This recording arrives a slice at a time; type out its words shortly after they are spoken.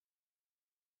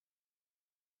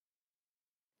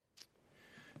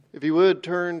If you would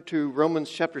turn to Romans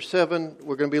chapter 7,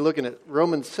 we're going to be looking at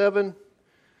Romans 7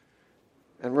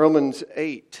 and Romans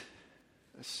 8.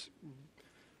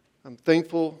 I'm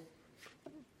thankful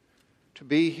to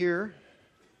be here.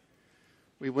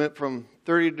 We went from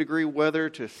 30-degree weather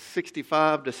to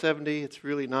 65 to 70. It's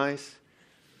really nice.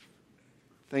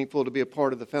 Thankful to be a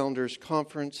part of the Founders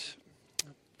Conference.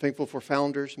 Thankful for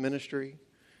Founders Ministry.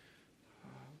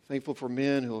 Thankful for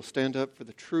men who will stand up for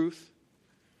the truth,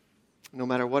 no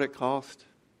matter what it costs.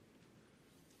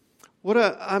 What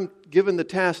I'm given the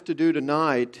task to do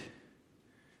tonight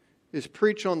is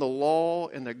preach on the law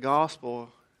and the gospel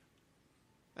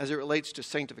as it relates to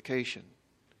sanctification.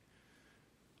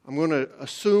 I'm going to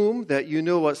assume that you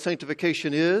know what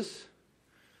sanctification is,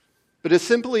 but it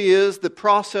simply is the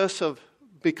process of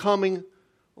becoming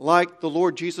like the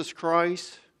Lord Jesus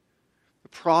Christ, the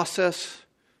process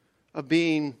of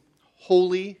being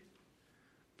holy,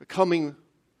 becoming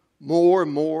more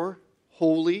and more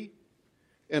holy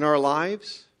in our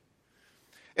lives.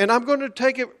 And I'm going to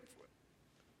take it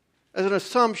as an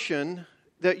assumption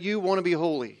that you want to be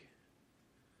holy,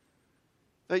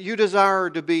 that you desire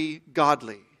to be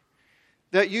godly,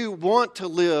 that you want to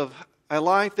live a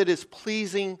life that is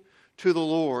pleasing to the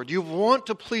Lord. You want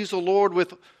to please the Lord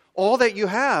with all that you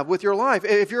have, with your life.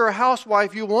 If you're a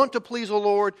housewife, you want to please the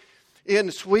Lord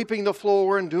in sweeping the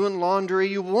floor and doing laundry.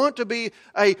 You want to be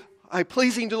a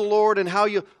pleasing to the Lord in how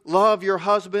you love your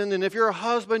husband. And if you're a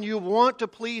husband, you want to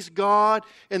please God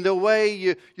in the way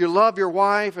you love your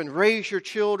wife and raise your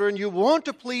children. You want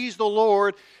to please the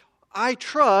Lord, I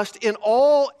trust, in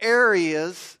all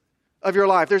areas of your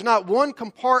life. There's not one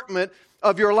compartment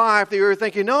of your life that you're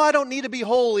thinking, no, I don't need to be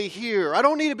holy here. I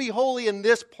don't need to be holy in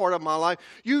this part of my life.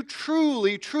 You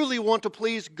truly, truly want to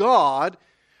please God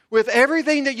with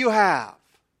everything that you have.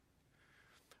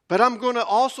 But I'm going to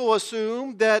also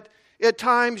assume that at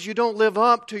times you don't live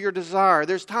up to your desire.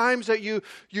 There's times that you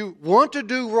want to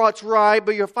do what's right,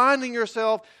 but you're finding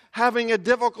yourself having a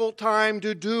difficult time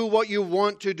to do what you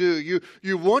want to do.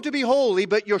 You want to be holy,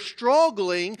 but you're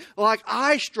struggling like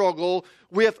I struggle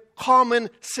with common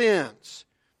sins.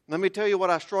 Let me tell you what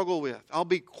I struggle with. I'll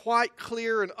be quite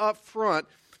clear and upfront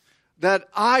that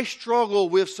I struggle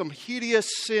with some hideous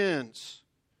sins.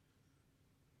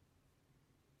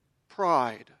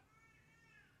 Pride.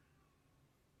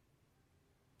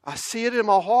 I see it in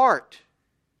my heart.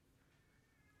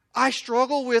 I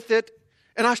struggle with it,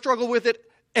 and I struggle with it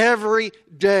every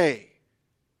day.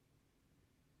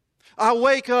 I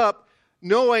wake up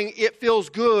knowing it feels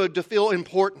good to feel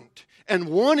important and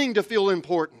wanting to feel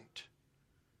important.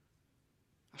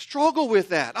 I struggle with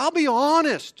that. I'll be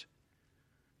honest.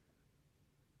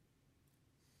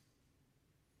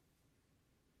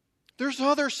 There's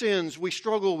other sins we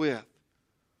struggle with.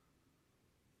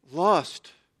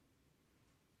 Lust.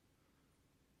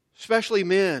 Especially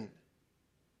men.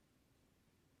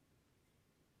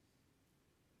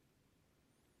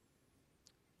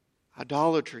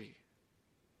 Idolatry.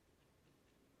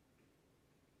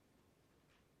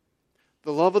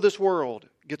 The love of this world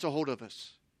gets a hold of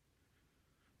us.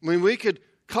 I mean, we could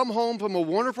come home from a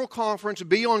wonderful conference,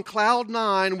 be on cloud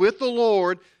 9 with the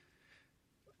Lord,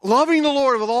 loving the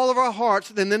Lord with all of our hearts,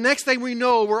 then the next thing we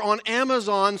know, we're on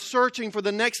Amazon searching for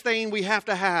the next thing we have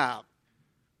to have.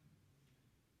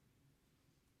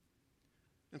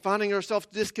 And finding ourselves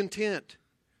discontent.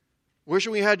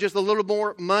 Wishing we had just a little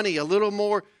more money, a little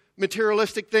more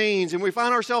materialistic things. And we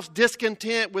find ourselves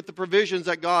discontent with the provisions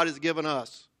that God has given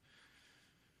us.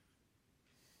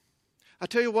 I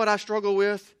tell you what I struggle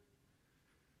with.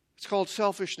 It's called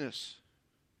selfishness.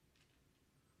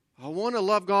 I want to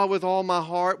love God with all my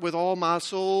heart, with all my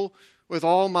soul, with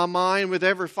all my mind, with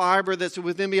every fiber that's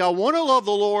within me. I want to love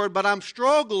the Lord, but I'm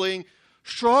struggling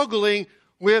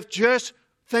with just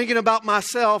thinking about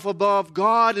myself above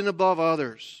God and above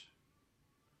others.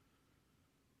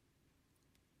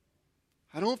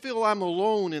 I don't feel I'm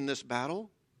alone in this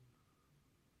battle.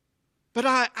 But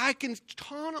I can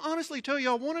honestly tell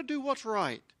you, I want to do what's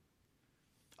right.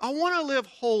 I want to live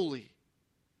holy.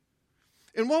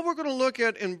 And what we're going to look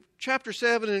at in chapter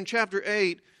 7 and chapter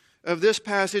 8 of this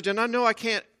passage, and I know I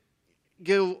can't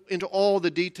go into all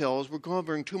the details, we're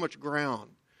covering too much ground.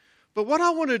 But what I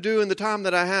want to do in the time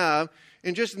that I have,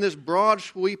 and just in this broad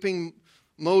sweeping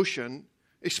motion,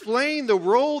 explain the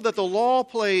role that the law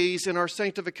plays in our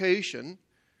sanctification,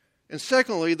 and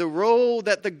secondly, the role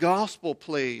that the gospel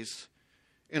plays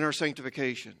in our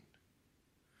sanctification.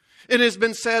 It has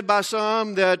been said by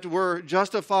some that we're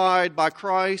justified by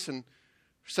Christ and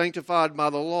sanctified by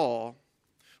the law.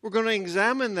 We're going to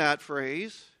examine that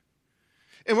phrase,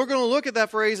 and we're going to look at that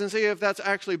phrase and see if that's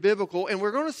actually biblical, and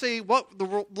we're going to see what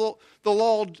the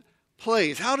law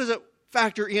plays? How does it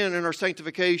factor in our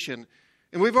sanctification?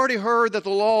 And we've already heard that the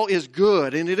law is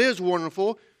good, and it is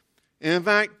wonderful. And in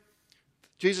fact,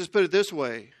 Jesus put it this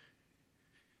way: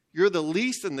 you're the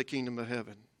least in the kingdom of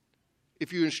heaven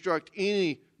if you instruct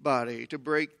anybody to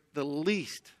break the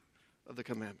least of the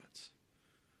commandments.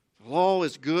 The law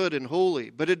is good and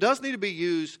holy, but it does need to be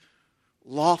used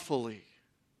lawfully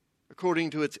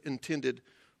according to its intended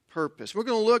purpose. We're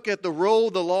going to look at the role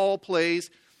the law plays,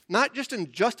 not just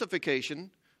in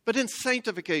justification, but in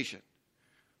sanctification.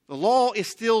 The law is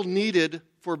still needed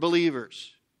for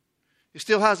believers. It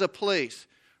still has a place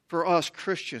for us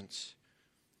Christians.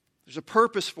 There's a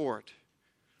purpose for it.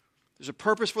 There's a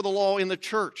purpose for the law in the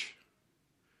church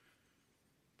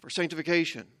for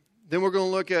sanctification. Then we're going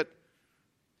to look at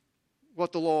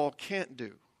what the law can't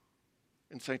do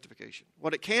in sanctification.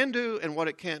 What it can do and what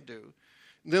it can't do.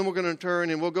 And then we're going to turn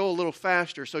and we'll go a little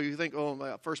faster so you think, oh,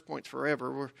 my first point's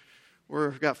forever.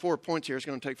 We've got 4 points here. It's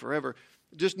going to take forever.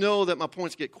 Just know that my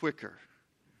points get quicker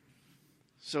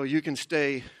so you can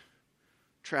stay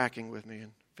tracking with me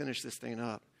and finish this thing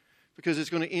up. Because it's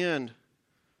going to end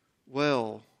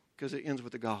well, because it ends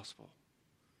with the gospel.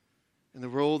 And the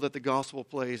role that the gospel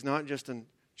plays, not just in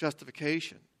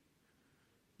justification,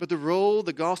 but the role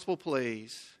the gospel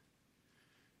plays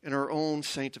in our own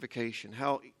sanctification.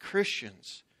 How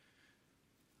Christians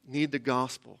need the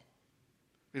gospel.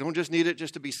 We don't just need it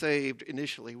just to be saved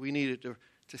initially. We need it to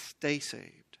stay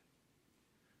saved.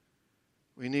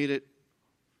 We need it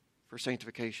for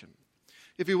sanctification.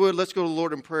 If you would, let's go to the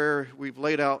Lord in prayer. We've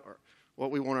laid out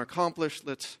what we want to accomplish.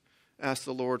 Let's ask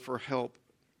the Lord for help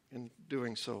in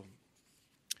doing so.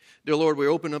 Dear Lord, we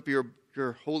open up your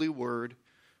holy word.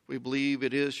 We believe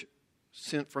it is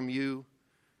sent from you.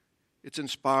 It's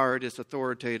inspired. It's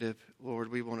authoritative.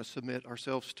 Lord, we want to submit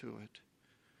ourselves to it.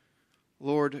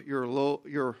 Lord, your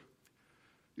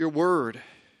word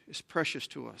is precious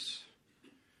to us.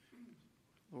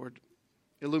 Lord,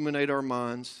 illuminate our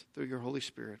minds through your Holy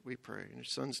Spirit, we pray. In your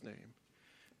Son's name,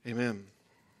 amen.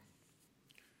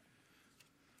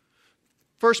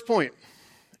 First point,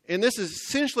 and this is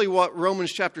essentially what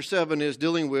Romans chapter 7 is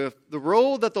dealing with, the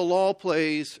role that the law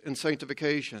plays in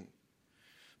sanctification.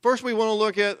 First, we want to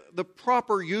look at the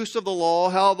proper use of the law,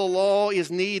 how the law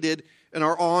is needed in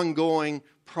our ongoing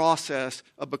process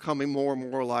of becoming more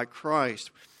and more like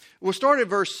Christ. We'll start at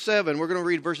verse 7. We're going to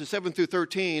read verses 7 through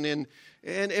 13, and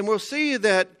we'll see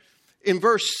that in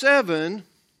verse 7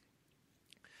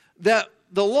 that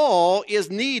the law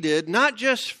is needed not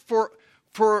just for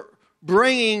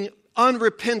bringing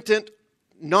unrepentant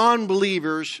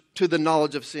non-believers to the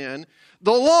knowledge of sin.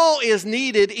 The law is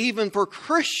needed even for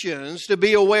Christians to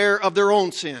be aware of their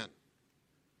own sin.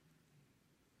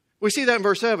 We see that in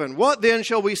verse 7. What then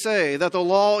shall we say? That the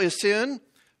law is sin?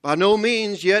 By no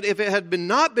means, yet if it had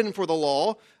not been for the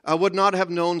law, I would not have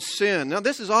known sin. Now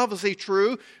this is obviously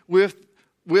true with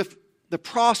the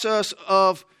process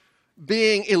of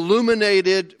being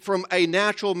illuminated from a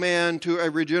natural man to a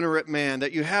regenerate man.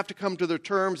 That you have to come to the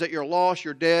terms that you're lost,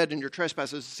 you're dead, and your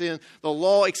trespasses sin. The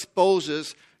law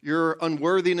exposes your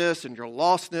unworthiness and your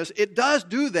lostness. It does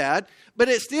do that, but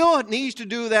it still needs to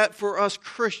do that for us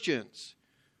Christians.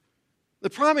 The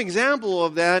prime example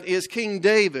of that is King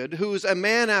David, who is a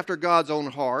man after God's own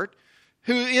heart,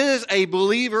 who is a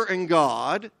believer in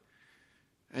God,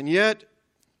 and yet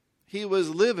he was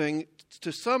living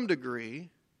to some degree,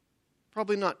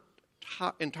 probably not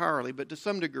entirely, but to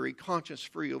some degree,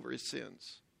 conscience-free over his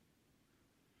sins.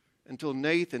 Until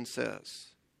Nathan says,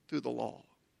 through the law,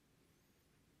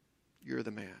 you're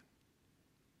the man.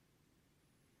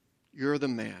 You're the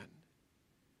man.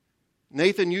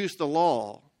 Nathan used the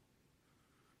law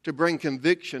to bring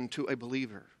conviction to a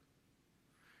believer.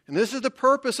 And this is the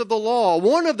purpose of the law.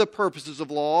 One of the purposes of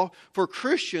law for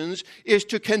Christians is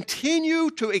to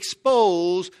continue to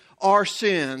expose our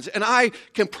sins. And I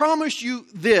can promise you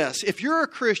this, if you're a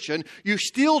Christian, you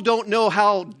still don't know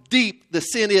how deep the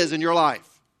sin is in your life.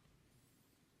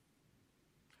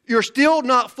 You're still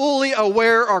not fully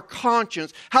aware or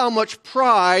conscious how much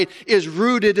pride is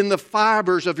rooted in the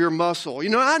fibers of your muscle. You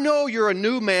know, I know you're a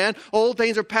new man. Old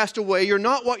things are passed away. You're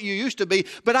not what you used to be.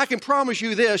 But I can promise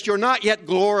you this, you're not yet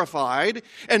glorified.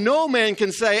 And no man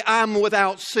can say, I'm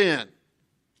without sin.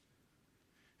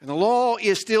 And the law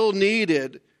is still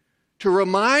needed to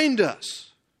remind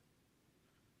us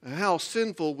of how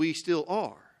sinful we still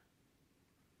are.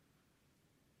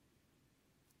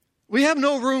 We have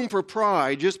no room for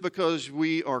pride just because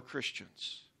we are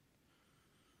Christians.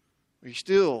 We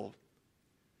still,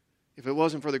 if it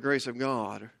wasn't for the grace of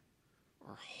God,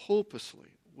 are hopelessly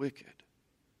wicked.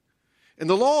 And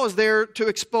the law is there to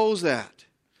expose that.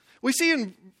 We see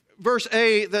in verse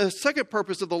 8, the second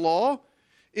purpose of the law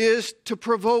is to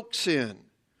provoke sin.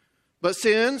 But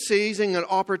sin, seizing an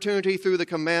opportunity through the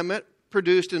commandment,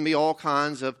 produced in me all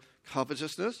kinds of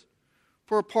covetousness.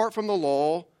 For apart from the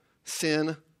law,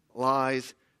 sin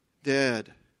lies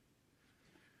dead.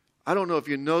 I don't know if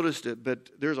you noticed it, but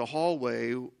there's a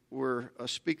hallway where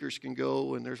speakers can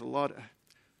go, and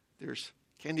there's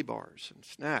candy bars and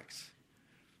snacks.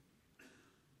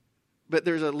 But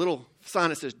there's a little sign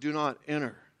that says, do not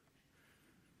enter.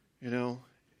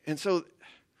 And so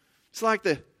it's like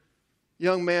the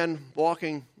young man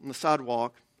walking on the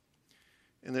sidewalk,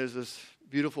 and there's this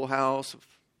beautiful house of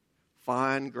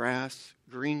fine grass,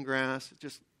 green grass,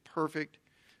 just perfect.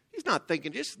 He's not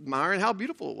thinking, just admiring how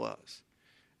beautiful it was.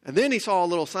 And then he saw a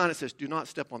little sign that says, do not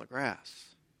step on the grass.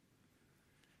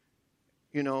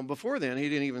 Before then, he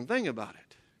didn't even think about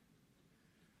it.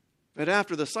 But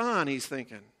after the sign, he's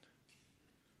thinking,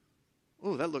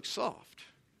 oh, that looks soft.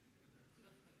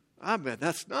 I bet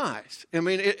that's nice. I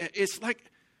mean, it's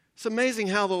amazing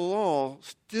how the law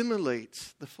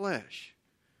stimulates the flesh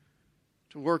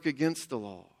to work against the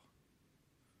law.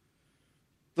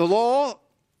 The law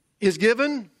is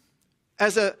given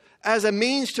as a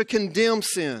means to condemn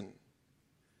sin.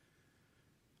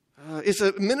 It's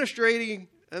an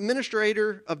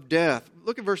administrator of death.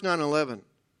 Look at verse 9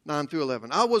 through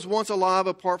 11. I was once alive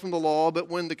apart from the law, but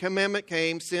when the commandment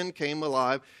came, sin came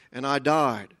alive, and I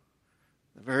died.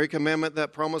 The very commandment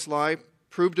that promised life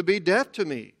proved to be death to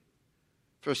me.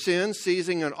 For sin,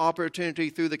 seizing an opportunity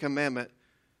through the commandment,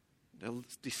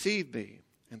 deceived me,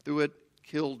 and through it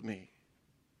killed me.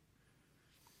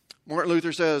 Martin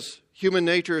Luther says, human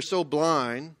nature is so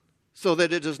blind so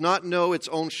that it does not know its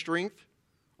own strength,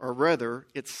 or rather,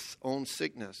 its own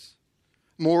sickness.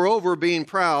 Moreover, being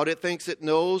proud, it thinks it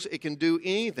knows it can do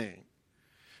anything.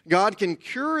 God can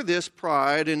cure this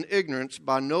pride and ignorance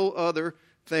by no other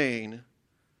thing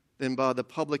than by the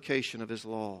publication of His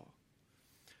law.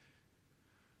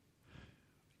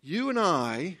 You and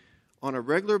I, on a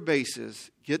regular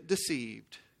basis, get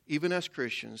deceived, even as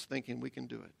Christians, thinking we can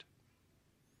do it.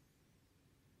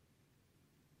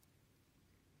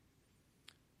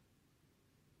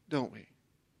 Don't we?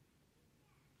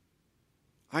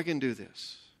 I can do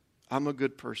this. I'm a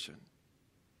good person.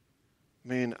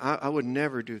 Man, I would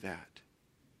never do that.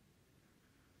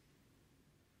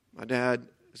 My dad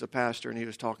is a pastor, and he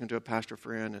was talking to a pastor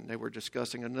friend, and they were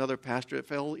discussing another pastor that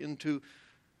fell into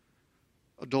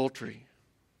adultery.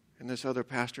 And this other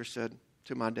pastor said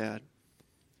to my dad,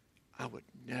 I would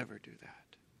never do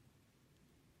that.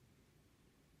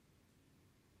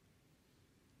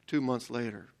 2 months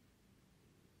later,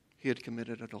 he had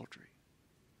committed adultery.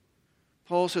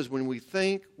 Paul says when we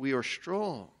think we are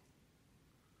strong,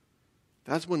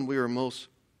 that's when we are most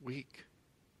weak.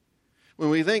 When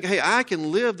we think, hey, I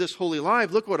can live this holy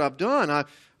life. Look what I've done. I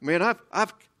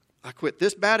quit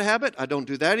this bad habit. I don't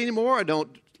do that anymore. I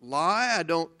don't lie. I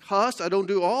don't cuss. I don't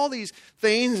do all these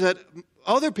things that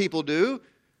other people do.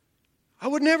 I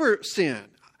would never sin.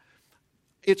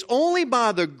 It's only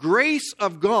by the grace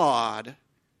of God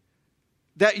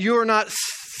that you're not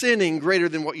sinning greater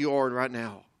than what you are right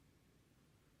now.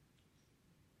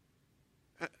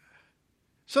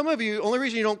 Some of you, only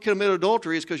reason you don't commit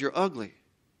adultery is because you're ugly.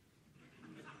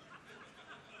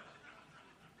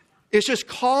 It's just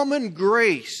common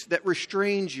grace that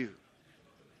restrains you.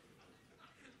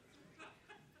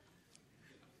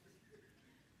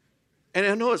 And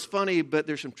I know it's funny, but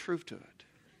there's some truth to it.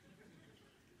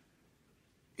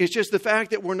 It's just the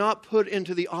fact that we're not put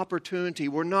into the opportunity.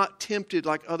 We're not tempted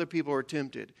like other people are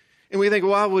tempted. And we think,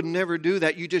 well, I would never do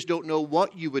that. You just don't know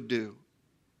what you would do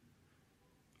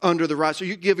under the right. So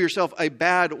you give yourself a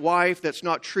bad wife that's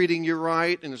not treating you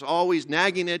right and is always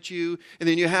nagging at you. And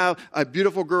then you have a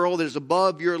beautiful girl that is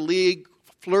above your league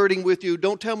flirting with you.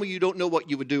 Don't tell me you don't know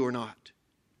what you would do or not.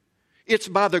 It's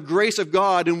by the grace of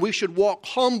God, and we should walk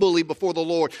humbly before the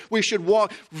Lord. We should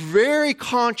walk very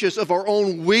conscious of our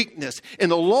own weakness. And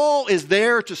the law is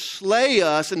there to slay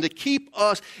us and to keep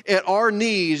us at our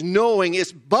knees, knowing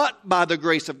it's but by the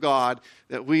grace of God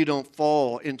that we don't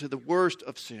fall into the worst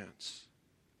of sins.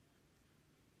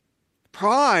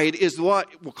 Pride is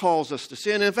what will cause us to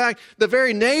sin. In fact, the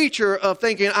very nature of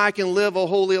thinking I can live a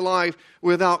holy life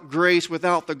without grace,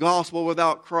 without the gospel,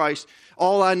 without Christ,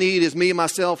 all I need is me,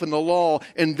 myself, and the law,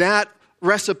 and that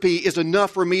recipe is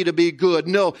enough for me to be good.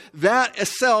 No, that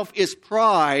itself is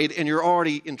pride, and you're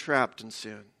already entrapped in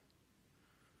sin.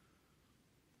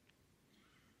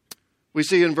 We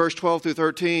see in verse 12 through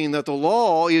 13 that the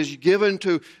law is given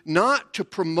not to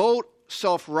promote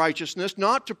self-righteousness,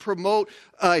 not to promote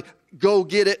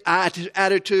go-get-it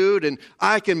attitude, and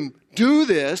I can do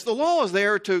this. The law is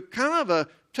there to kind of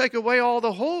take away all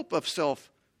the hope of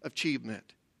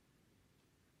self-achievement.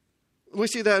 We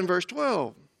see that in verse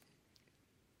 12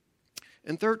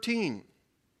 and 13.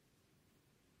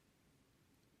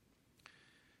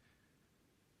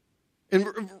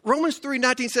 And Romans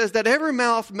 3:19 says that every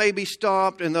mouth may be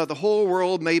stopped and that the whole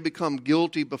world may become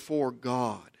guilty before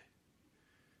God.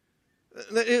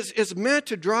 It's meant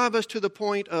to drive us to the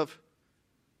point of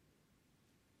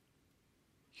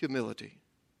humility,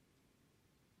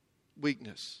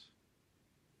 weakness.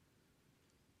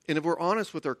 And if we're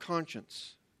honest with our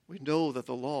conscience, we know that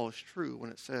the law is true when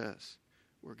it says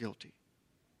we're guilty.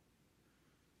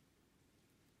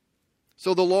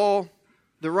 So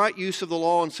the right use of the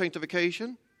law in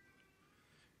sanctification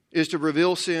is to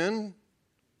reveal sin,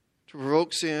 to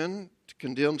provoke sin, to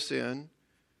condemn sin,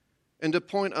 and to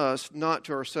point us not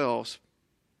to ourselves,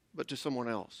 but to someone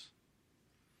else.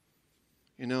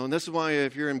 And this is why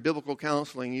if you're in biblical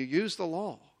counseling, you use the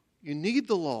law. You need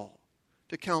the law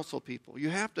to counsel people. You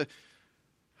have to,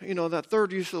 that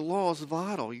third use of the law is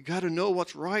vital. You got to know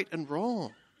what's right and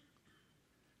wrong.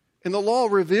 And the law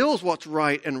reveals what's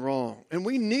right and wrong. And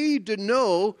we need to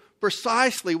know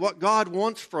precisely what God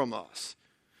wants from us.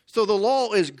 So the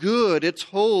law is good. It's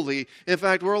holy. In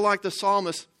fact, we're like the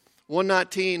psalmist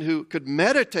 119 who could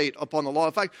meditate upon the law.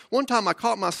 In fact, one time I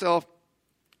caught myself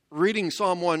reading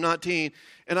Psalm 119,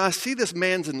 and I see this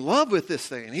man's in love with this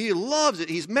thing. He loves it.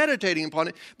 He's meditating upon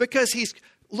it because he's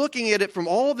looking at it from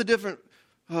all the different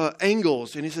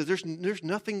angles. And he says, there's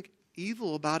nothing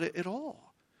evil about it at all.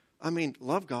 I mean,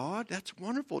 love God. That's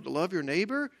wonderful. To love your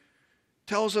neighbor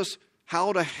tells us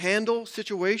how to handle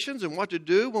situations and what to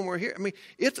do when we're here. I mean,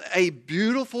 it's a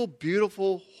beautiful,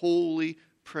 beautiful, holy,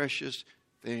 precious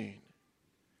thing.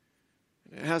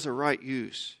 And it has a right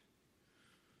use.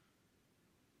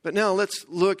 But now let's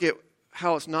look at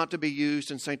how it's not to be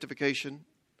used in sanctification.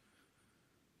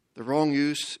 The wrong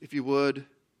use, if you would.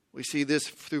 We see this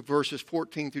through verses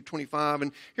 14 through 25.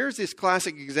 And here's this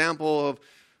classic example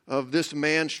of this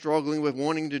man struggling with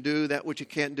wanting to do that which he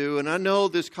can't do. And I know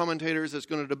there's commentators that's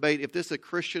going to debate if this is a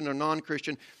Christian or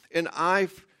non-Christian. And I'm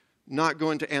not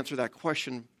going to answer that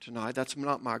question tonight. That's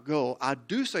not my goal. I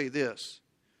do say this,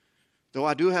 though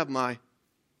I do have my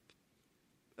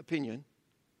opinion.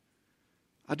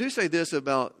 I do say this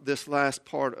about this last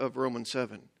part of Romans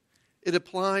 7. It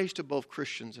applies to both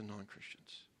Christians and non-Christians.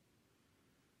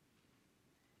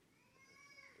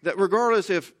 That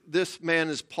regardless if this man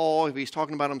is Paul, if he's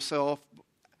talking about himself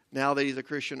now that he's a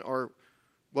Christian, or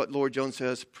what Lloyd Jones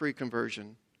says,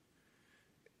 pre-conversion,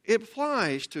 it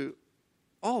applies to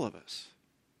all of us.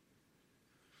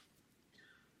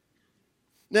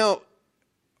 Now,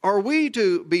 are we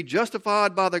to be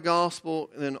justified by the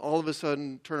gospel and then all of a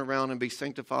sudden turn around and be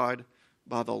sanctified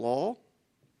by the law?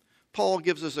 Paul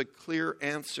gives us a clear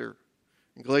answer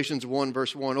in Galatians 1,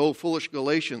 verse 1. "O foolish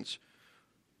Galatians,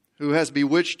 who has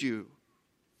bewitched you?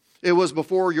 It was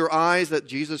before your eyes that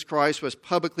Jesus Christ was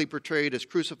publicly portrayed as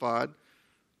crucified.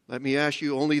 Let me ask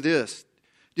you only this.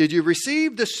 Did you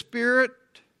receive the Spirit,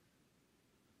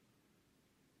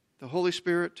 the Holy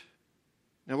Spirit?"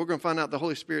 Now we're going to find out the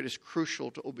Holy Spirit is crucial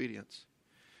to obedience.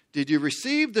 "Did you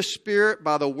receive the Spirit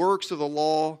by the works of the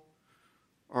law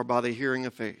or by the hearing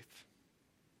of faith?"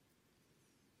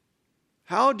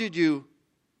 How did you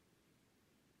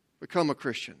become a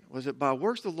Christian? Was it by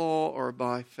works of the law or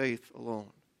by faith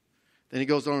alone? Then he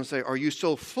goes on to say, "Are you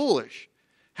so foolish?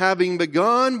 Having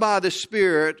begun by the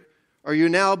Spirit, are you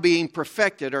now being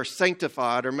perfected or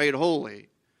sanctified or made holy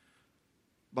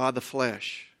by the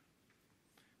flesh?"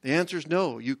 The answer is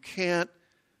no. You can't,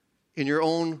 in your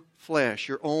own flesh,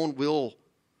 your own will,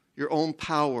 your own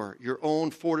power, your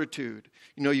own fortitude.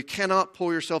 You cannot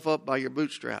pull yourself up by your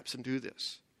bootstraps and do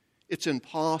this. It's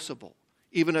impossible,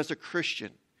 even as a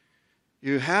Christian.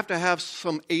 You have to have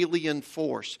some alien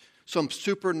force, some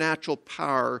supernatural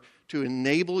power to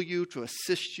enable you, to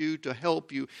assist you, to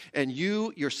help you. And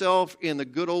you yourself in the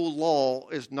good old law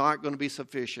is not going to be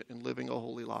sufficient in living a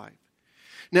holy life.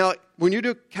 Now, when you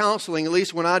do counseling, at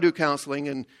least when I do counseling,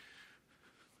 and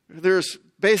there's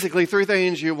basically three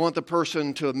things you want the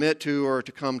person to admit to or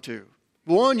to come to.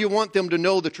 One, you want them to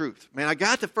know the truth. Man, I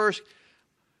got to first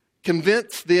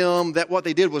convince them that what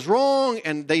they did was wrong,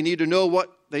 and they need to know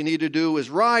what they need to do is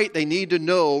right. They need to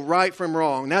know right from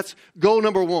wrong. That's goal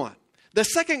number one. The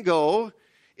second goal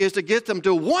is to get them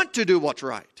to want to do what's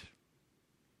right.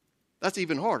 That's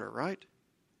even harder, right?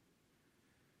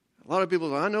 A lot of people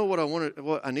say, "I know what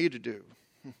I need to do.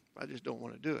 I just don't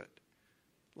want to do it."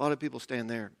 A lot of people stand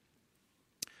there.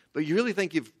 But you really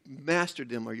think you've mastered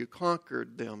them or you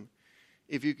conquered them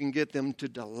if you can get them to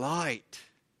delight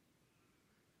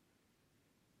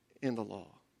in the law.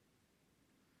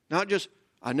 Not just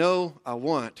I know I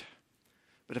want,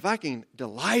 but if I can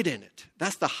delight in it,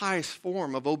 that's the highest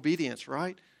form of obedience,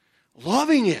 right?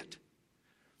 Loving it.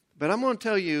 But I'm going to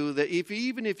tell you that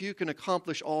even if you can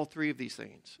accomplish all three of these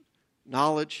things,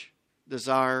 knowledge,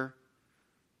 desire,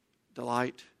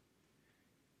 delight,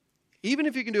 even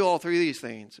if you can do all three of these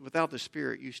things, without the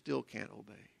Spirit, you still can't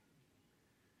obey.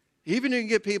 Even if you can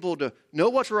get people to know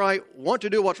what's right, want to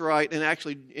do what's right, and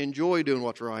actually enjoy doing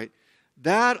what's right,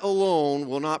 that alone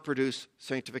will not produce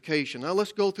sanctification. Now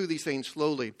let's go through these things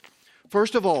slowly.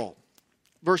 First of all,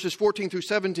 verses 14 through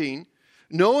 17,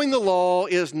 knowing the law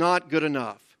is not good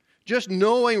enough. Just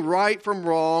knowing right from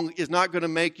wrong is not going to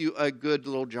make you a good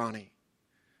little Johnny.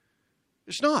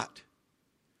 It's not.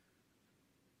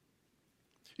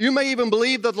 You may even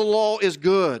believe that the law is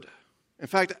good. In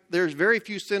fact, there's very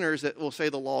few sinners that will say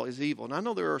the law is evil. And I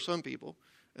know there are some people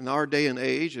in our day and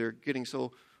age, they're getting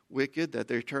so wicked that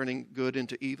they're turning good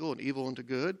into evil and evil into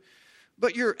good.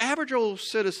 But your average old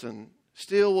citizen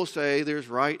still will say there's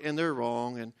right and there's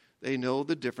wrong, and they know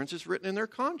the difference is written in their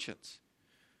conscience.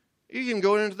 You can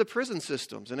go into the prison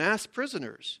systems and ask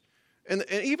prisoners. And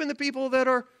even the people that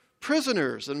are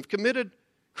prisoners and committed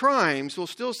crimes will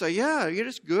still say, yeah, it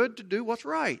is good to do what's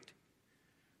right.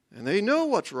 And they know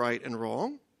what's right and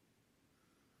wrong.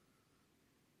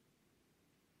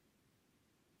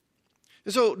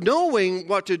 And so knowing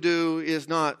what to do is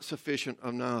not sufficient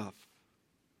enough.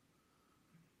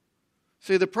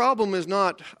 See, the problem is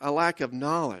not a lack of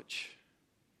knowledge.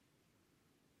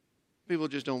 People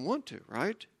just don't want to,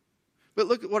 right? But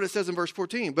look at what it says in verse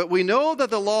 14. But we know that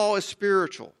the law is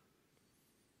spiritual.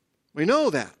 We know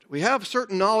that. We have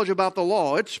certain knowledge about the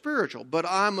law. It's spiritual. But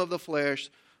I'm of the flesh,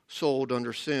 sold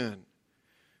under sin.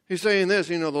 He's saying this,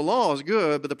 the law is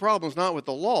good, but the problem's not with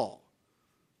the law.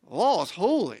 The law is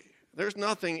holy. There's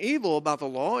nothing evil about the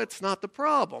law. It's not the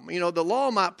problem. The law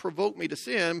might provoke me to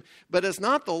sin, but it's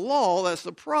not the law that's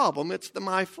the problem. It's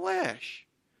my flesh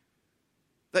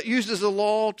that uses the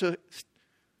law to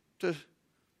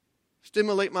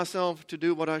stimulate myself to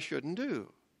do what I shouldn't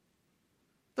do.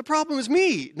 The problem is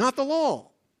me, not the law.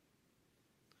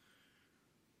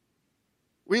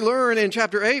 We learn in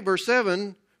chapter 8, verse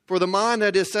 7, for the mind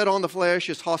that is set on the flesh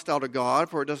is hostile to God,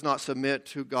 for it does not submit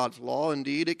to God's law.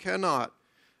 Indeed, it cannot.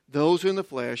 Those who in the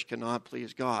flesh cannot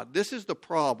please God. This is the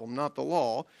problem, not the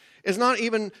law. It's not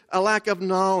even a lack of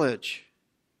knowledge.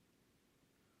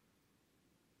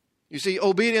 You see,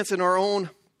 obedience in our own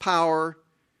power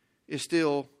is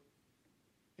still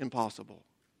impossible.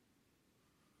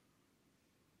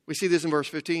 We see this in verse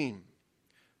 15.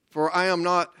 For I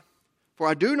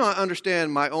do not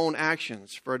understand my own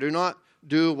actions, for I do not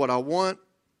do what I want,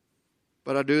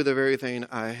 but I do the very thing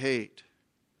I hate.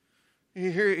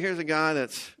 Here's a guy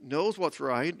that knows what's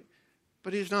right,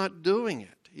 but he's not doing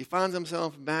it. He finds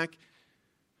himself back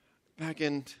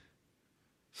in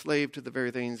slave to the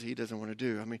very things he doesn't want to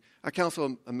do. I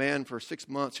counsel a man for 6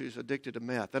 months who's addicted to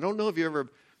meth. I don't know if you ever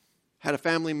had a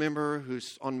family member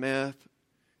who's on meth.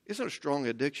 It's a strong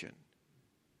addiction.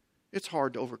 It's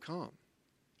hard to overcome.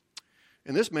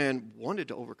 And this man wanted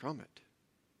to overcome it.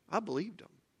 I believed him.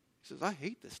 He says, I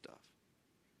hate this stuff.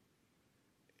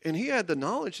 And he had the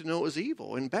knowledge to know it was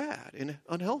evil and bad and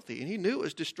unhealthy. And he knew it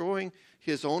was destroying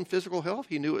his own physical health.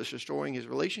 He knew it was destroying his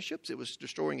relationships. It was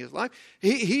destroying his life.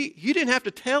 He didn't have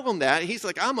to tell him that. He's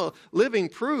like, I'm a living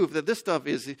proof that this stuff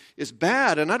is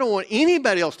bad, and I don't want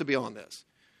anybody else to be on this.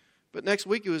 But next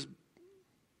week he was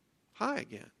high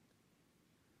again.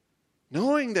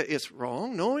 Knowing that it's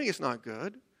wrong, knowing it's not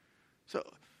good. So,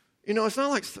 it's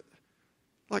not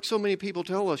like so many people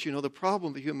tell us, the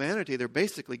problem with humanity, they're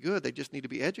basically good. They just need to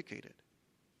be educated.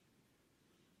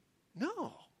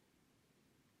 No.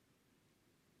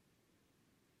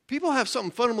 People have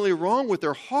something fundamentally wrong with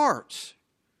their hearts.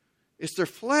 It's their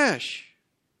flesh.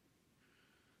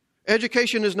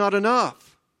 Education is not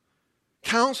enough.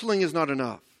 Counseling is not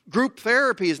enough. Group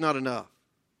therapy is not enough.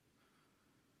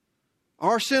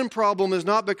 Our sin problem is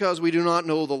not because we do not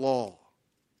know the law.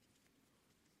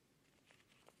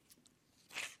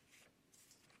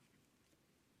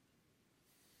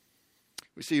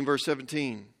 We see in verse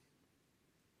 17,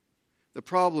 the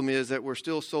problem is that we're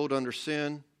still sold under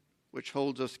sin, which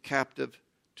holds us captive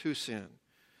to sin.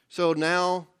 So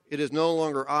now it is no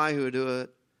longer I who do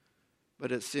it,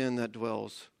 but it's sin that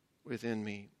dwells within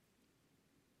me.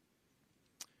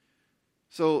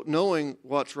 So knowing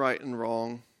what's right and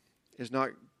wrong is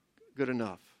not good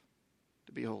enough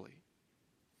to be holy.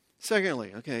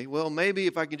 Secondly, maybe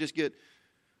if I can just get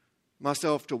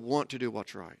myself to want to do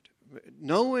what's right.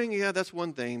 Knowing, that's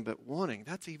one thing, but wanting,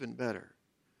 that's even better.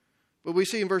 But we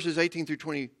see in verses 18 through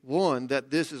 21 that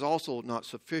this is also not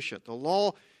sufficient. The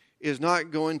law is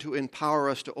not going to empower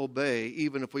us to obey,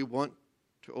 even if we want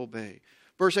to obey.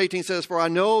 Verse 18 says, "For I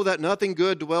know that nothing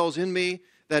good dwells in me,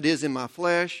 that is in my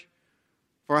flesh.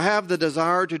 For I have the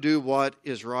desire to do what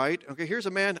is right." Okay, here's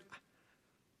a man.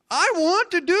 I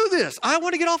want to do this. I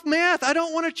want to get off meth. I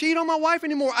don't want to cheat on my wife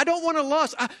anymore. I don't want to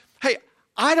lust.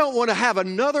 I don't want to have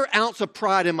another ounce of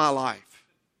pride in my life.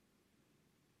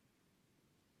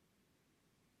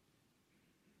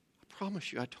 I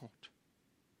promise you I don't.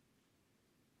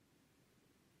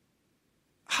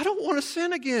 I don't want to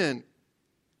sin again.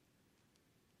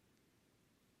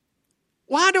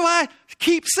 Why do I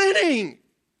keep sinning?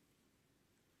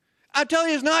 I tell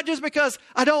you, it's not just because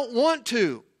I don't want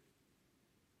to.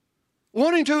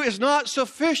 Wanting to is not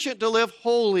sufficient to live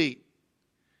holy.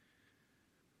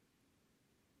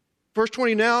 Verse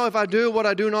 20, "Now if I do what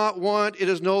I do not want, it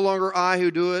is no longer I who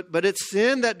do it, but it's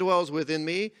sin that dwells within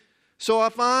me. So I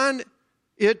find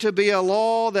it to be a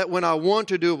law that when I want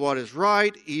to do what is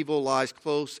right, evil lies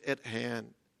close at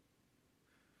hand."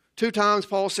 2 times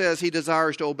Paul says he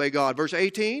desires to obey God. Verse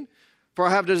 18, "For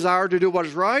I have a desire to do what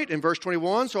is right." In verse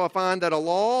 21, "So I find that a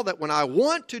law that when I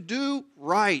want to do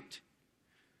right."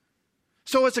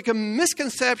 So it's a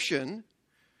misconception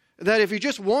that if you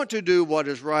just want to do what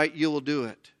is right, you will do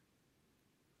it.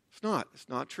 It's not. It's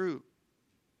not true.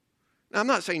 Now, I'm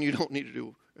not saying you don't need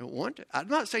to want it. I'm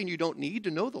not saying you don't need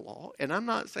to know the law, and I'm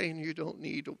not saying you don't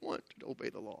need to want to obey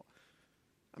the law.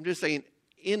 I'm just saying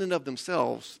in and of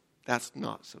themselves, that's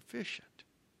not sufficient.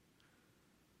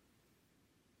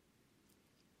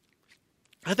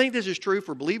 I think this is true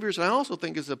for believers, and I also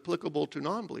think it's applicable to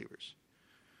non-believers.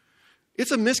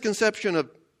 It's a misconception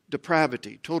of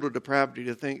depravity, total depravity,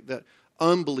 to think that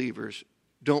unbelievers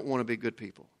don't want to be good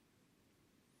people.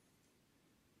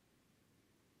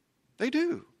 They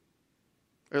do,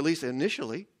 or at least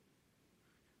initially.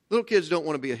 Little kids don't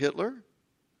want to be a Hitler.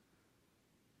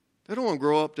 They don't want to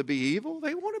grow up to be evil.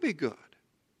 They want to be good.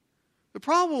 The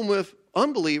problem with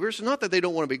unbelievers is not that they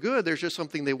don't want to be good. There's just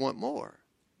something they want more.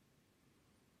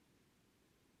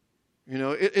 You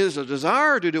know, it is a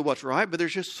desire to do what's right, but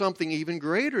there's just something even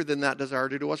greater than that desire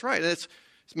to do what's right. And it's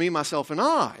me, myself, and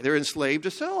I. They're enslaved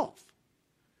to self.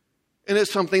 And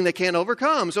it's something they can't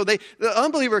overcome. So the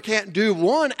unbeliever can't do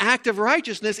one act of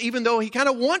righteousness, even though he kind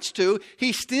of wants to.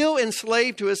 He's still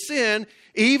enslaved to his sin,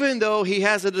 even though he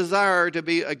has a desire to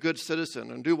be a good citizen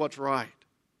and do what's right.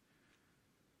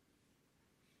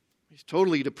 He's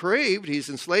totally depraved. He's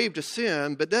enslaved to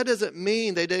sin, but that doesn't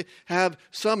mean they have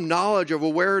some knowledge of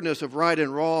awareness of right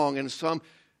and wrong and some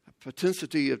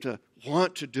propensity to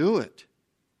want to do it.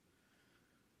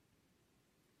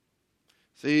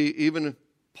 See, even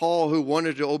Paul, who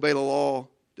wanted to obey the law,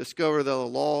 discovered that the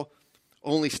law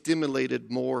only stimulated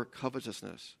more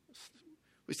covetousness.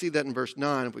 We see that in verse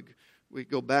 9. If we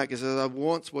go back, it says, "I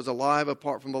once was alive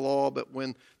apart from the law, but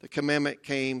when the commandment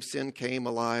came, sin came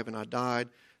alive and I died.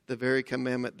 The very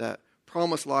commandment that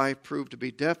promised life proved to be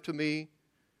death to me."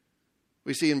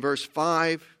 We see in verse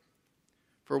 5,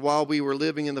 "For while we were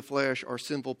living in the flesh, our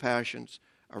sinful passions,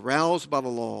 aroused by the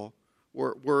law,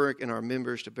 were at work in our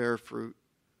members to bear fruit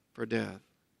for death."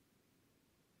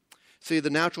 See,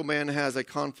 the natural man has a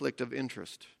conflict of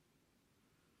interest.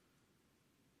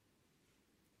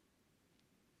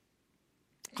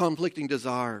 Conflicting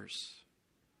desires.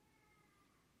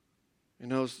 You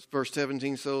know, verse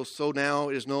 17, so now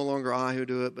it is no longer I who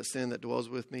do it, but sin that dwells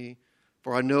with me.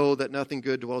 For I know that nothing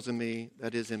good dwells in me,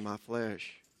 that is in my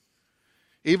flesh.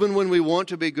 Even when we want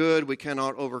to be good, we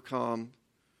cannot overcome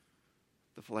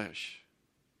the flesh.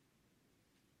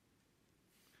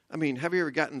 I mean, have you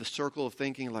ever gotten in the circle of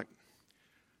thinking like,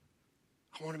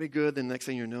 I want to be good, then the next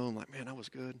thing you know, I'm like, man, I was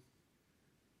good.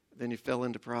 Then you fell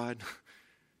into pride.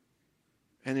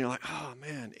 And you're like, oh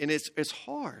man, and it's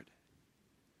hard.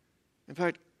 In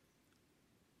fact,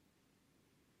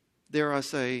 dare I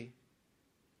say,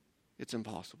 it's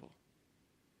impossible.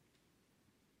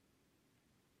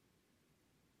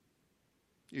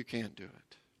 You can't do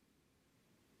it.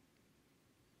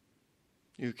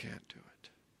 You can't do it.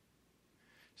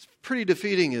 It's pretty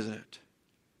defeating, isn't it?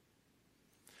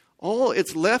 All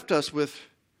it's left us with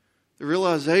the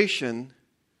realization,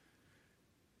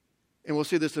 and we'll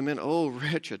see this in a minute, oh,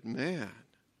 wretched man.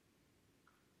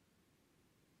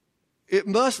 It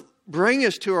must bring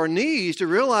us to our knees to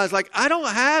realize, like, I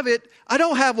don't have it. I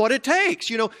don't have what it takes.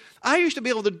 You know, I used to be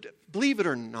able to, believe it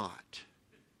or not,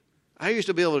 I used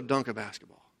to be able to dunk a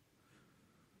basketball.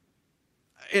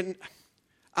 And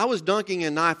I was dunking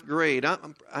in ninth grade.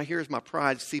 Here's my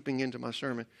pride seeping into my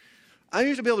sermon. I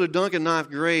used to be able to dunk in ninth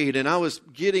grade, and I was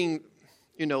getting,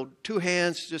 two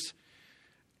hands just.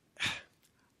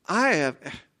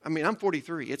 I'm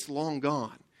 43. It's long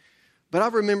gone. But I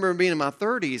remember being in my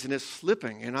 30s and it's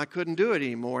slipping and I couldn't do it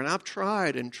anymore. And I've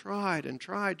tried and tried and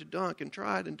tried to dunk and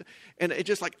tried. And it's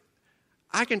just like,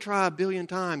 I can try 1 billion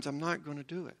times. I'm not going to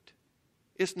do it.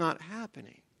 It's not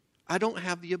happening. I don't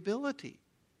have the ability.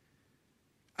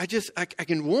 I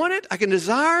can want it. I can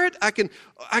desire it. I can,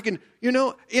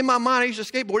 in my mind, I used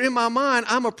to skateboard. In my mind,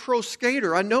 I'm a pro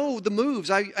skater. I know the moves.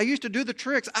 I used to do the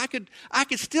tricks. I could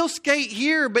still skate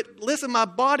here, but listen, my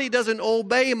body doesn't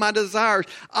obey my desires.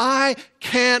 I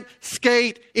can't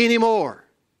skate anymore.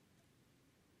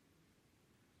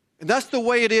 And that's the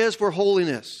way it is for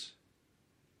holiness.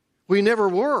 We never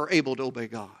were able to obey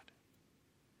God.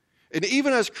 And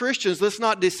even as Christians, let's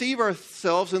not deceive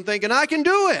ourselves in thinking, I can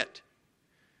do it.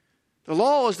 The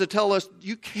law is to tell us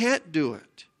you can't do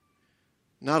it.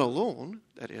 Not alone,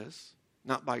 that is.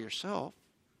 Not by yourself.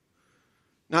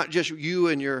 Not just you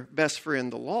and your best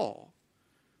friend, the law.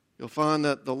 You'll find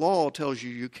that the law tells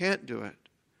you can't do it.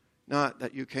 Not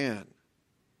that you can.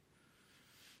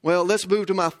 Well, let's move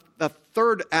to the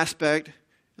third aspect.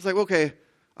 It's like, okay,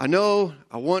 I know,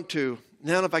 I want to.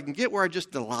 Now if I can get where I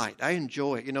just delight, I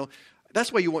enjoy it.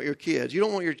 That's why you want your kids. You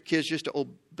don't want your kids just to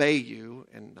obey you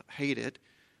and hate it.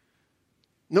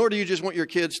 Nor do you just want your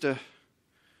kids to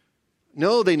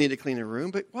know they need to clean their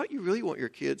room. But what you really want your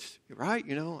kids, right?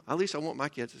 At least I want my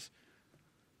kids is,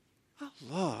 I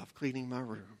love cleaning my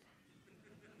room.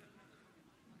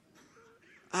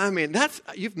 I mean,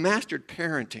 you've mastered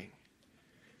parenting.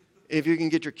 If you can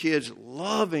get your kids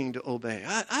loving to obey.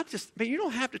 You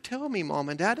don't have to tell me, Mom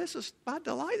and Dad, this is my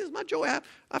delight, this is my joy.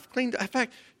 I've cleaned, in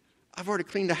fact, I've already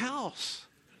cleaned the house.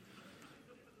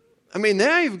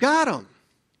 Now you've got them.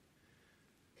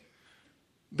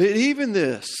 But even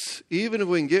if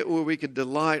we can get where we can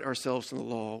delight ourselves in the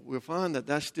law, we'll find that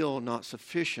that's still not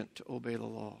sufficient to obey the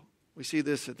law. We see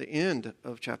this at the end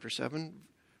of chapter 7,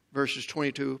 verses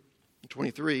 22 and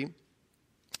 23.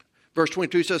 Verse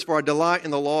 22 says, for I delight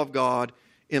in the law of God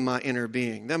in my inner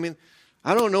being.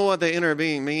 I don't know what the inner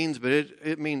being means, but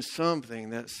it means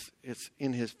something it's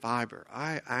in his fiber.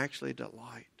 I actually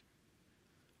delight.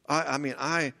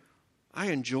 I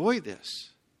enjoy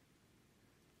this.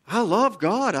 I love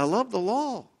God. I love the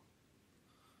law.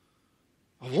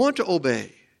 I want to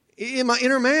obey. In my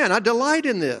inner man, I delight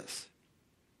in this.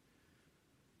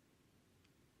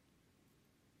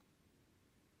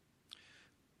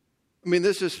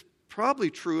 This is probably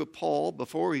true of Paul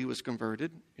before he was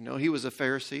converted. He was a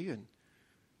Pharisee and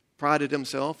prided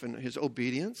himself in his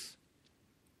obedience.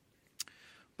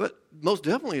 But most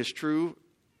definitely is true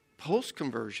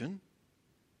post-conversion.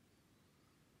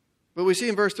 But we see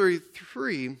in verse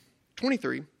 23,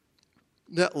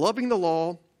 that loving the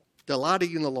law,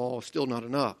 delighting in the law is still not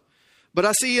enough. But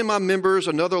I see in my members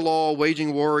another law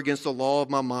waging war against the law of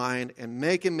my mind and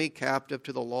making me captive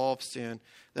to the law of sin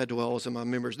that dwells in my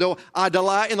members. Though I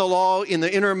delight in the law in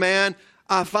the inner man,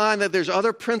 I find that there's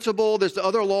other principle, there's the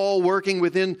other law working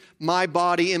within my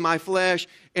body, in my flesh,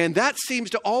 and that seems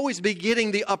to always be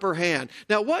getting the upper hand.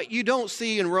 Now, what you don't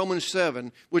see in Romans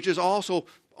 7, which is also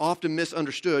often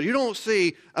misunderstood, you don't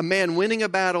see a man winning a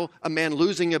battle, a man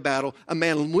losing a battle, a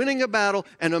man winning a battle,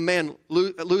 and a man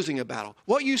losing a battle.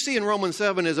 What you see in Romans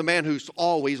 7 is a man who's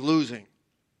always losing.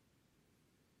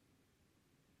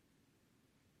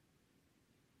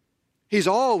 He's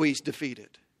always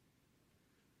defeated.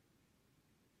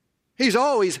 He's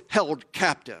always held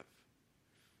captive.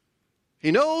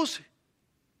 He knows,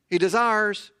 he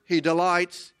desires, he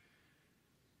delights,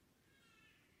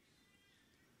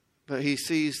 but he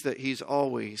sees that he's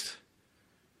always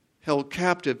held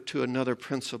captive to another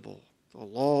principle, the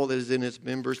law that is in his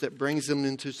members that brings them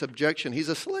into subjection. He's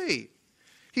a slave.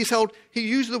 He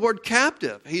used the word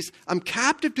captive. I'm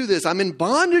captive to this. I'm in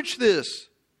bondage to this.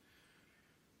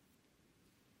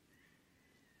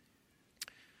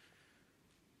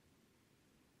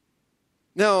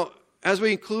 Now, as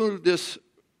we include this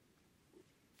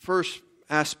first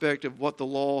aspect of what the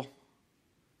role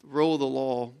of the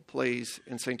law plays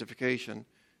in sanctification,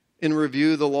 in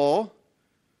review, the law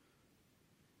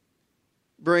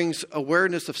brings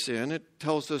awareness of sin. It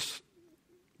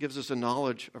gives us a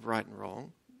knowledge of right and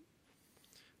wrong.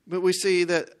 But we see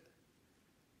that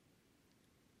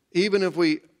even if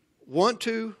we want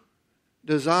to,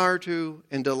 desire to,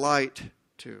 and delight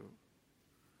to,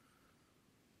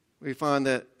 we find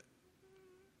that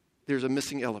there's a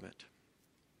missing element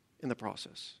in the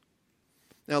process.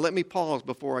 Now, let me pause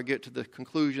before I get to the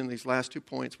conclusion, these last 2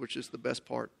 points, which is the best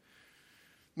part.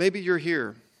 Maybe you're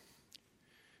here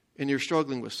and you're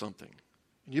struggling with something.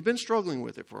 And you've been struggling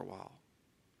with it for a while.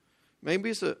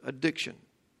 Maybe it's an addiction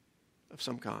of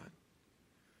some kind.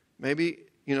 Maybe,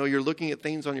 you're looking at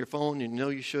things on your phone and you know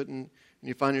you shouldn't. And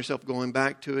you find yourself going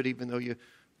back to it even though you've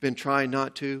been trying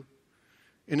not to.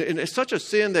 And it's such a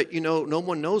sin that, no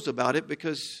one knows about it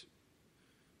because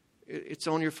it's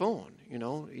on your phone, and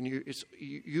it's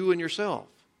you and yourself.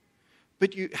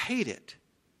 But you hate it.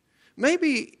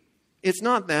 Maybe it's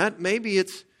not that. Maybe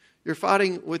it's you're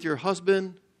fighting with your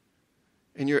husband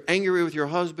and you're angry with your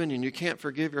husband and you can't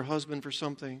forgive your husband for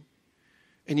something.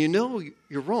 And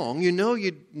you're wrong. You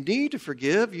need to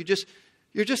forgive.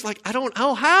 You're just like, I don't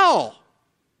know how.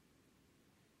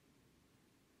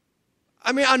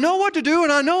 I mean, I know what to do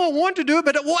and I know I want to do it,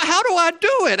 but how do I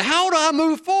do it? How do I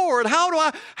move forward?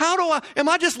 Am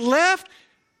I just left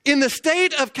in the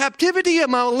state of captivity?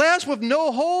 Am I left with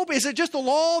no hope? Is it just the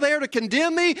law there to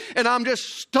condemn me and I'm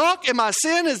just stuck in my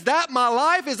sin? Is that my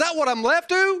life? Is that what I'm left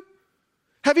to?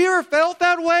 Have you ever felt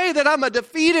that way, that I'm a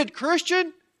defeated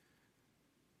Christian?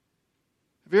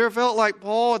 Have you ever felt like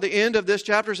Paul at the end of this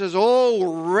chapter says,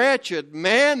 "Oh, wretched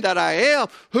man that I am,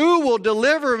 who will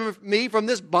deliver me from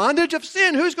this bondage of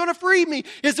sin? Who's going to free me?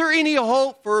 Is there any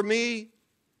hope for me?"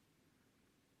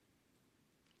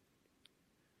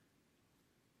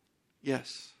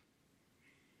 Yes,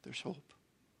 there's hope.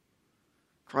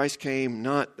 Christ came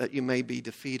not that you may be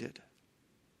defeated,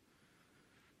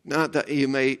 not that you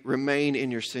may remain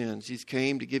in your sins. He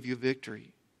came to give you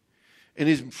victory. And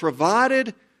He's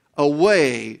provided a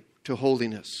way to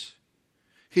holiness.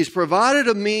 He's provided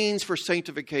a means for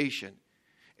sanctification.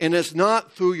 And it's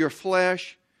not through your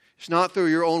flesh. It's not through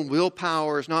your own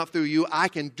willpower. It's not through you, I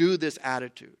can do this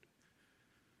attitude.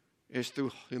 It's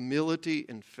through humility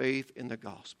and faith in the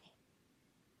gospel.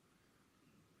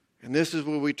 And this is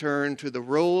where we turn to the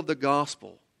role of the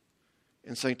gospel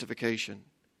in sanctification.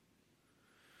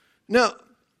 Now,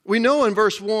 we know in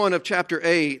verse 1 of chapter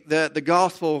 8 that the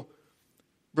gospel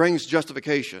brings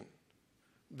justification.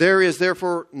 There is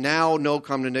therefore now no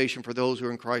condemnation for those who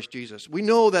are in Christ Jesus. We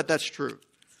know that that's true.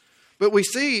 But we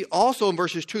see also in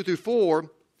verses 2 through 4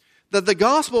 that the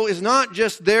gospel is not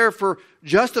just there for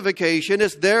justification,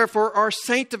 it's there for our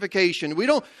sanctification. We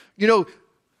don't,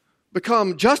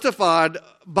 become justified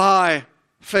by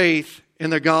faith in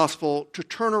the gospel to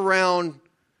turn around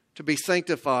to be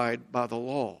sanctified by the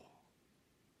law.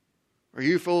 Are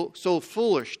you so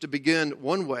foolish to begin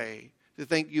one way to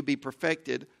think you'll be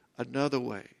perfected another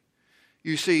way?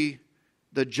 You see,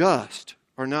 the just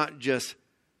are not just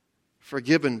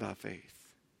forgiven by faith.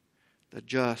 The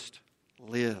just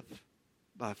live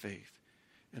by faith.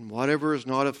 And whatever is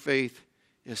not of faith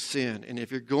is sin. And if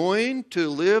you're going to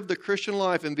live the Christian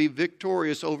life and be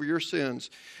victorious over your sins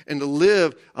and to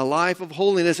live a life of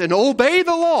holiness and obey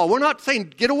the law, we're not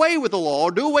saying get away with the law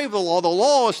or do away with the law. The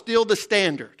law is still the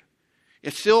standard.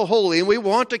 It's still holy and we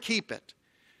want to keep it.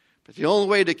 But the only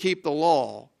way to keep the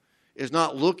law is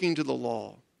not looking to the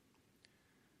law,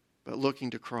 but looking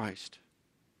to Christ.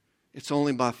 It's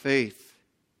only by faith.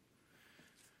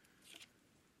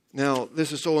 Now,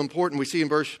 this is so important. We see in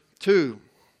verse 2,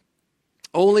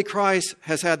 only Christ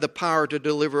has had the power to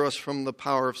deliver us from the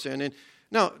power of sin. And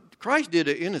now, Christ did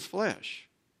it in His flesh.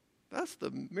 That's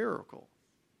the miracle.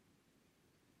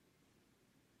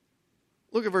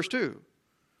 Look at verse 2.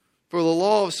 For the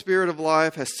law of Spirit of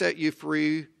life has set you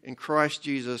free in Christ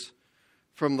Jesus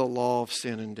from the law of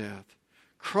sin and death.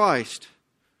 Christ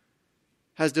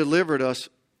has delivered us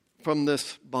from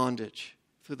this bondage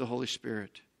through the Holy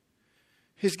Spirit.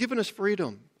 He's given us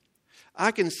freedom.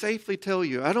 I can safely tell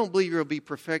you, I don't believe you'll be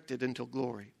perfected until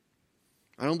glory.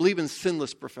 I don't believe in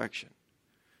sinless perfection.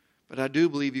 But I do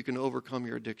believe you can overcome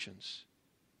your addictions.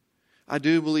 I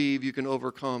do believe you can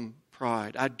overcome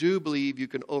pride. I do believe you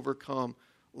can overcome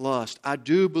lust. I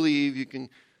do believe you can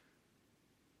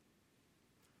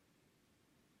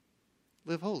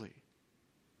live holy.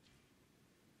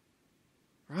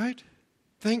 Right?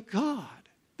 Thank God.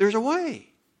 There's a way.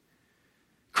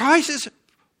 Christ has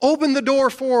opened the door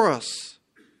for us.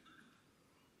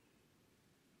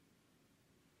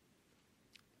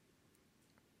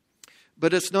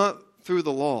 But it's not through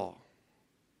the law,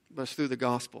 but it's through the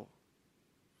gospel.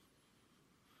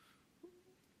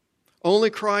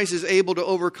 Only Christ is able to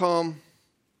overcome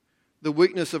the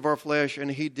weakness of our flesh,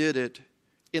 and He did it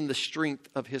in the strength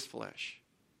of His flesh.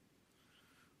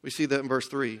 We see that in verse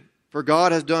 3. For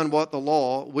God has done what the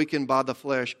law, weakened by the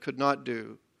flesh, could not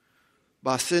do.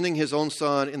 By sending His own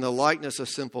Son in the likeness of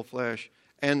sinful flesh,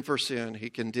 and for sin,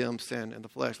 He condemned sin in the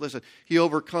flesh. Listen, He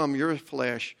overcome your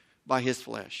flesh by His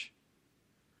flesh.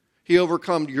 He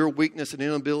overcome your weakness and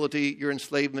inability, your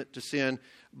enslavement to sin,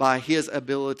 by His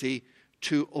ability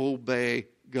to obey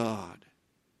God.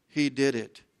 He did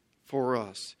it for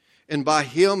us. And by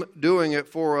Him doing it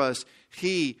for us,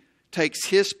 He takes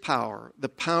His power, the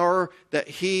power that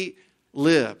He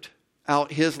lived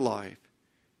out His life,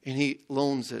 and he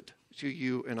loans it to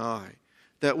you and I.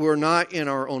 That we're not in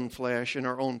our own flesh, in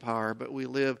our own power, but we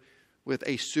live with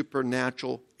a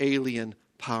supernatural alien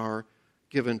power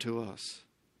given to us.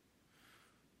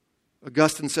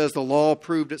 Augustine says the law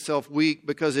proved itself weak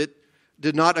because it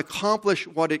did not accomplish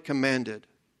what it commanded.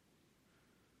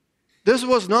 This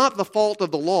was not the fault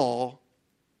of the law,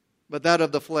 but that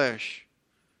of the flesh,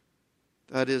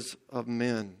 that is, of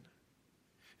men.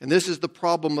 And this is the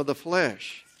problem of the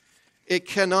flesh. It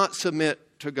cannot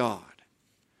submit to God.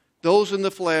 Those in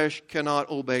the flesh cannot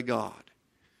obey God.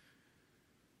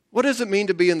 What does it mean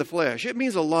to be in the flesh? It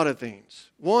means a lot of things.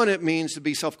 One, it means to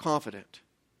be self-confident.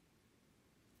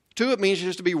 Two, it means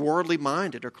just to be worldly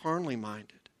minded or carnally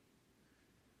minded.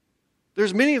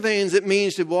 There's many things it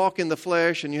means to walk in the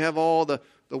flesh, and you have all the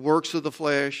works of the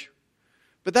flesh.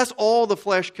 But that's all the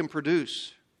flesh can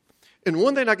produce. And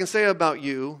one thing I can say about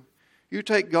you, you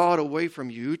take God away from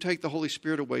you, you take the Holy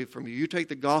Spirit away from you, you take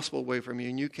the gospel away from you,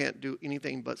 and you can't do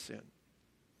anything but sin.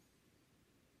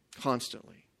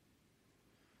 Constantly.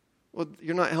 Well,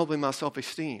 you're not helping my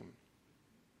self-esteem.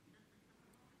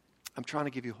 I'm trying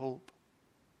to give you hope.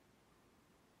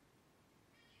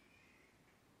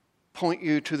 Point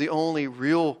you to the only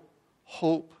real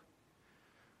hope.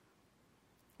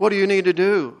 What do you need to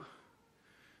do?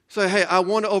 Say, hey, I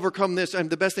want to overcome this. And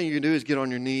the best thing you can do is get on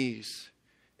your knees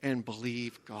and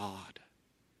believe God.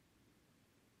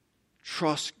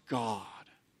 Trust God.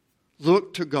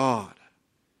 Look to God.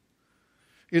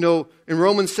 You know, in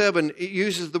Romans 7, it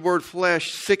uses the word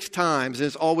flesh 6 times, and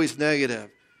it's always negative.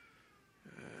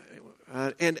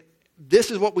 And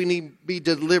this is what we need to be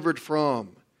delivered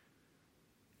from.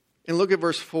 And look at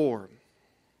verse 4.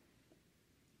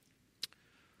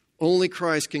 Only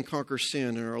Christ can conquer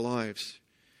sin in our lives.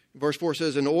 Verse 4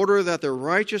 says, in order that the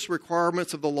righteous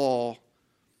requirements of the law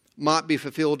might be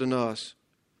fulfilled in us,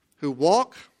 who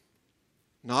walk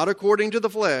not according to the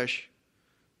flesh,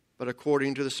 but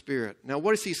according to the Spirit. Now,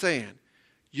 what is he saying?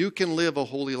 You can live a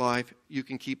holy life. You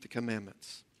can keep the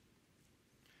commandments.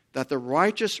 That the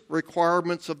righteous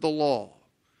requirements of the law,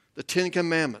 the 10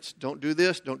 commandments, don't do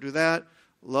this, don't do that,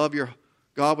 love your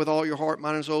God with all your heart,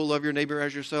 mind, and soul, love your neighbor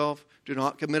as yourself, do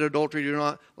not commit adultery, do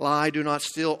not lie, do not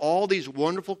steal, all these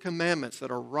wonderful commandments that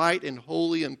are right and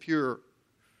holy and pure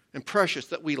and precious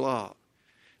that we love.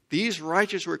 These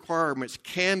righteous requirements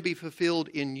can be fulfilled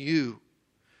in you.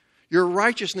 Your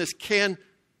righteousness can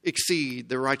exceed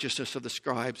the righteousness of the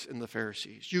scribes and the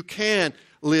Pharisees. You can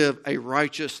live a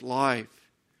righteous life.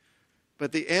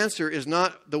 But the answer is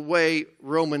not the way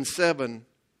Romans 7,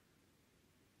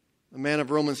 the man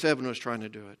of Romans 7 was trying to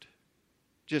do it.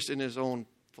 Just in his own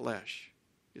flesh,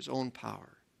 his own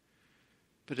power.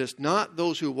 But it's not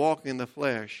those who walk in the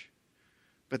flesh,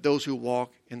 but those who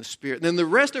walk in the Spirit. And then the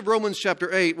rest of Romans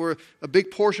chapter 8, where a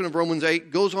big portion of Romans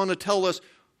 8 goes on to tell us,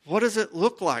 what does it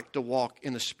look like to walk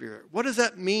in the Spirit? What does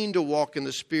that mean to walk in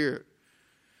the Spirit?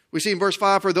 We see in verse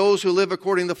 5, for those who live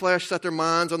according to the flesh set their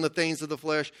minds on the things of the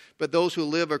flesh, but those who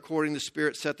live according to the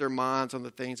Spirit set their minds on the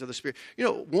things of the Spirit. You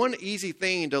know, one easy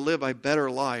thing to live a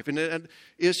better life, and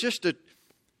it's just to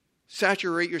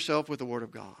saturate yourself with the Word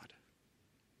of God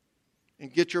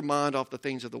and get your mind off the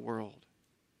things of the world.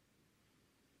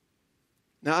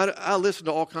 Now, I listen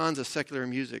to all kinds of secular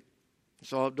music,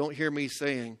 so don't hear me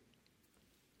saying,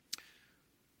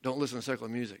 don't listen to secular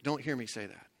music. Don't hear me say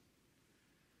that.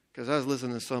 Because I was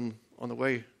listening to some on the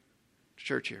way to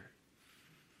church here.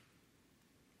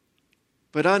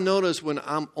 But I notice when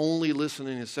I'm only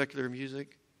listening to secular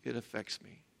music, it affects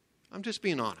me. I'm just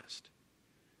being honest.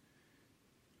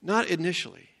 Not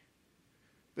initially.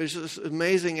 But it's just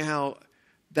amazing how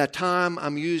that time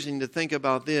I'm using to think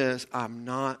about this, I'm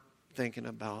not thinking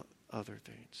about other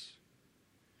things.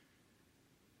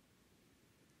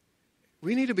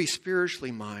 We need to be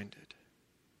spiritually minded.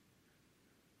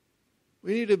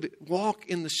 We need to walk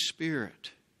in the Spirit.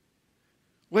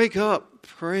 Wake up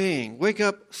praying. Wake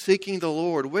up seeking the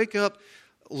Lord. Wake up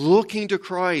looking to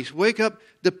Christ. Wake up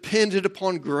dependent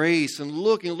upon grace and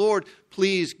looking, Lord,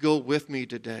 please go with me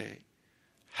today.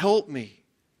 Help me.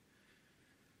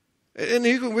 And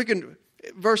we can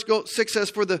verse 6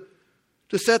 says,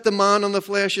 to set the mind on the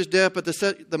flesh is death, but to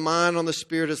set the mind on the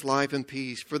Spirit is life and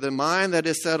peace. For the mind that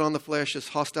is set on the flesh is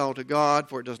hostile to God,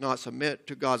 for it does not submit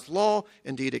to God's law.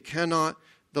 Indeed, it cannot.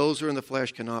 Those who are in the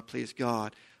flesh cannot please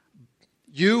God.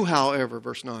 You, however,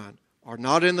 verse 9, are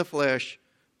not in the flesh,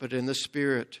 but in the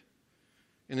Spirit.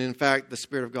 And in fact, the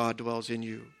Spirit of God dwells in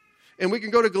you. And we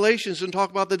can go to Galatians and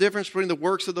talk about the difference between the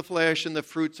works of the flesh and the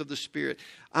fruits of the Spirit.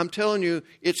 I'm telling you,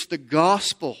 it's the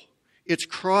gospel. It's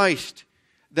Christ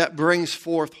that brings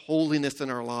forth holiness in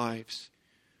our lives.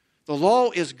 The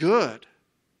law is good.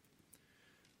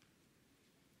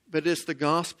 But it's the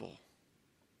gospel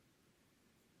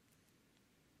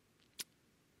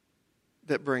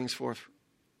that brings forth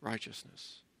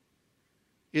righteousness.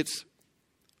 It's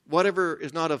whatever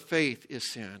is not of faith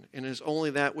is sin, and it is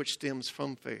only that which stems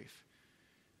from faith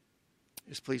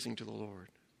is pleasing to the Lord.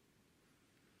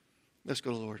 Let's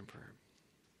go to the Lord in prayer.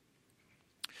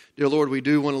 Dear Lord, we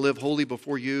do want to live holy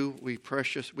before you. We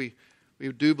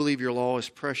do believe your law is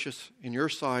precious in your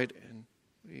sight, and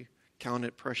we count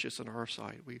it precious in our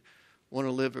sight. We want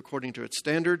to live according to its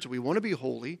standards. We want to be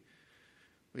holy.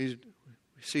 We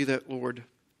see that, Lord,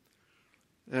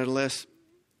 that unless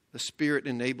the Spirit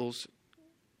enables,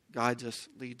 guides us,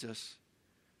 leads us,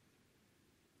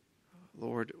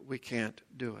 Lord, we can't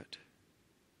do it.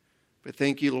 But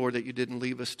thank you, Lord, that you didn't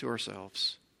leave us to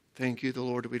ourselves. Thank you, the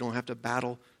Lord, that we don't have to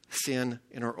battle sin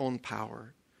in our own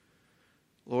power.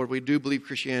 Lord, we do believe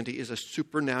Christianity is a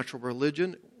supernatural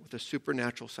religion with a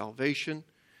supernatural salvation,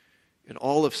 and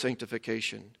all of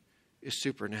sanctification is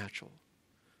supernatural.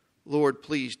 Lord,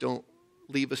 please don't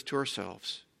leave us to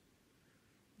ourselves.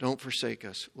 Don't forsake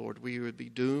us, Lord. We would be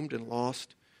doomed and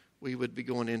lost. We would be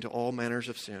going into all manners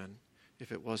of sin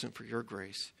if it wasn't for your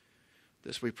grace.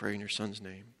 This we pray in your Son's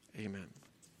name. Amen.